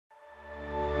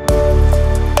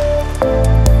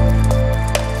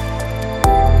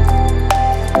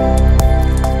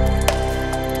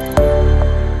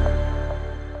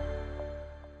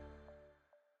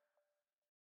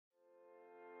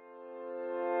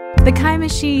The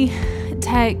Kaimashi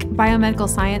Tech Biomedical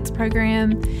Science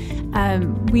program,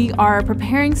 we are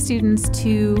preparing students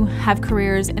to have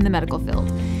careers in the medical field.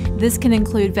 This can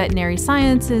include veterinary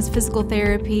sciences, physical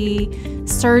therapy,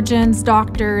 surgeons,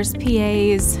 doctors,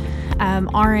 PAs,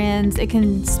 RNs. It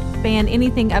can span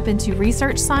anything up into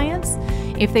research science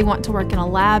if they want to work in a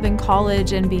lab in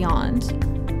college and beyond.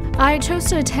 I chose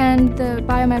to attend the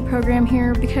Biomed program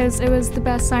here because it was the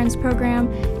best science program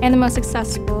and the most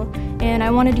accessible, and I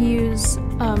wanted to use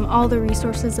all the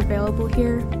resources available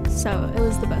here, so it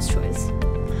was the best choice.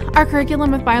 Our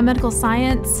curriculum with biomedical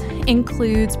science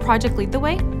includes Project Lead the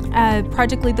Way.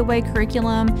 Project Lead the Way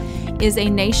curriculum is a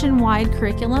nationwide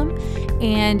curriculum,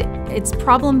 and it's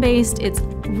problem-based, it's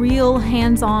real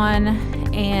hands-on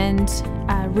and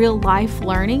real-life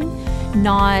learning,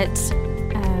 not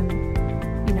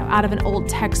out of an old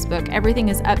textbook. Everything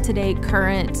is up to date,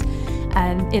 current,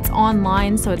 and it's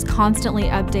online, so it's constantly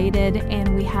updated,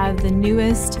 and we have the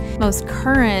newest, most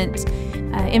current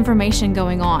information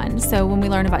going on. So when we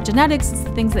learn about genetics, it's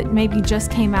the things that maybe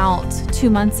just came out 2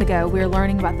 months ago. We're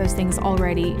learning about those things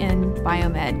already in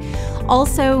biomed.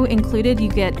 Also included, you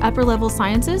get upper level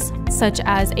sciences such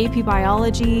as AP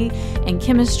biology and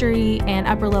chemistry and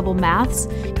upper level maths,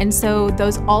 and so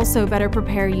those also better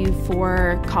prepare you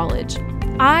for college.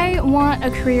 I want a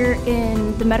career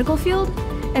in the medical field,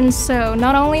 and so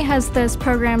not only has this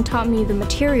program taught me the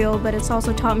material, but it's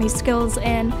also taught me skills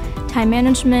in time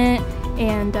management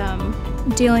and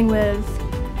dealing with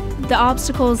the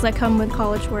obstacles that come with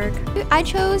college work. I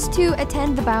chose to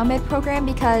attend the Biomed program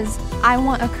because I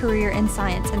want a career in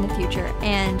science in the future,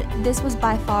 and this was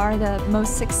by far the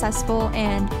most successful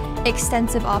and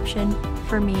extensive option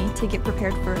for me to get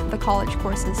prepared for the college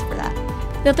courses for that.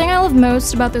 The thing I love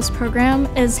most about this program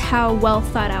is how well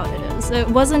thought out it is. It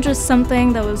wasn't just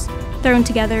something that was thrown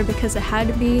together because it had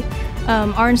to be.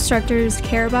 Our instructors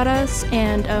care about us,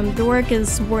 and the work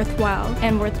is worthwhile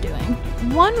and worth doing.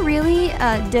 One really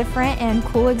different and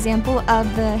cool example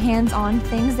of the hands-on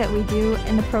things that we do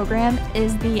in the program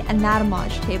is the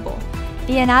anatomage table.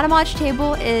 The anatomage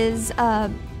table is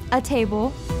a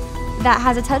table that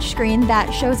has a touch screen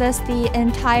that shows us the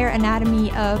entire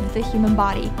anatomy of the human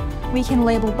body. We can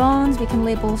label bones, we can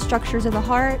label structures of the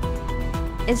heart.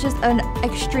 It's just an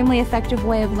extremely effective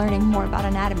way of learning more about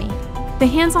anatomy. The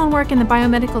hands-on work in the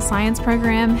biomedical science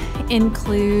program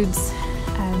includes,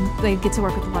 they get to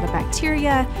work with a lot of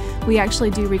bacteria. We actually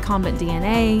do recombinant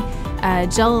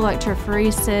DNA, gel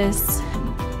electrophoresis,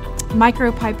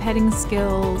 micropipetting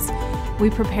skills. We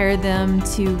prepare them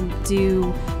to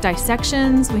do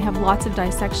dissections. We have lots of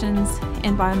dissections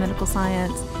in biomedical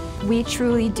science. We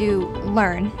truly do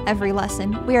learn every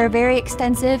lesson. We are very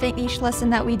extensive in each lesson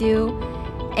that we do,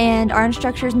 and our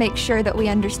instructors make sure that we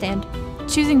understand.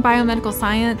 Choosing biomedical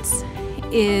science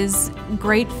is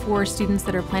great for students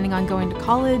that are planning on going to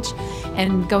college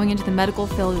and going into the medical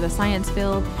field or the science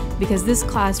field, because this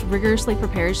class rigorously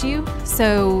prepares you.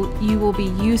 So you will be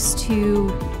used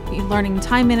to learning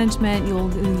time management, you'll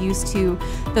be used to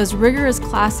those rigorous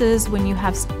classes when you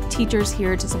have teachers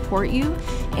here to support you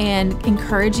and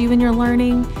encourage you in your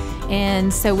learning.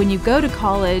 And so when you go to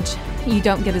college, you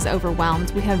don't get as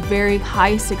overwhelmed. We have very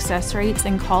high success rates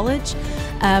in college.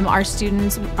 Our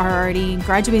students are already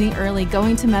graduating early,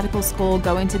 going to medical school,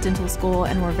 going to dental school,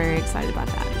 and we're very excited about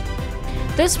that.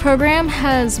 This program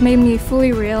has made me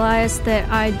fully realize that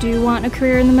I do want a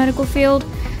career in the medical field,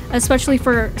 especially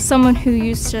for someone who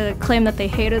used to claim that they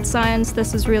hated science.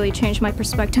 This has really changed my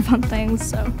perspective on things.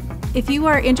 So, if you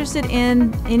are interested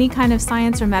in any kind of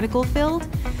science or medical field,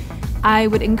 I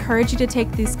would encourage you to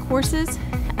take these courses.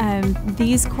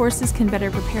 These courses can better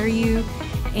prepare you,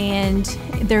 and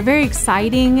they're very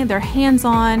exciting, they're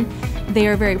hands-on, they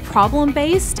are very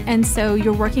problem-based, and so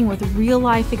you're working with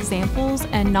real-life examples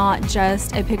and not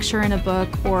just a picture in a book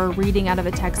or reading out of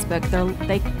a textbook.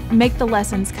 They make the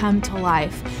lessons come to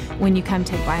life when you come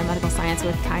take biomedical science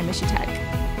with Kaimashi Tech.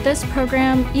 This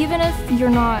program, even if you're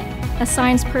not a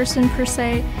science person per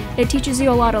se, it teaches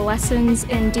you a lot of lessons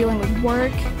in dealing with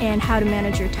work and how to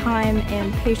manage your time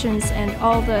and patience and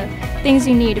all the things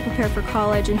you need to prepare for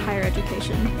college and higher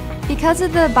education. Because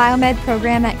of the Biomed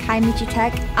program at Kaimashi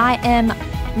Tech, I am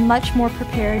much more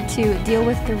prepared to deal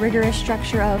with the rigorous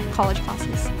structure of college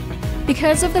classes.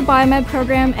 Because of the Biomed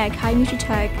program at Kaimashi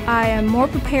Tech, I am more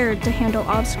prepared to handle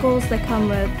obstacles that come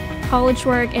with college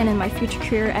work and in my future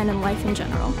career and in life in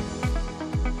general.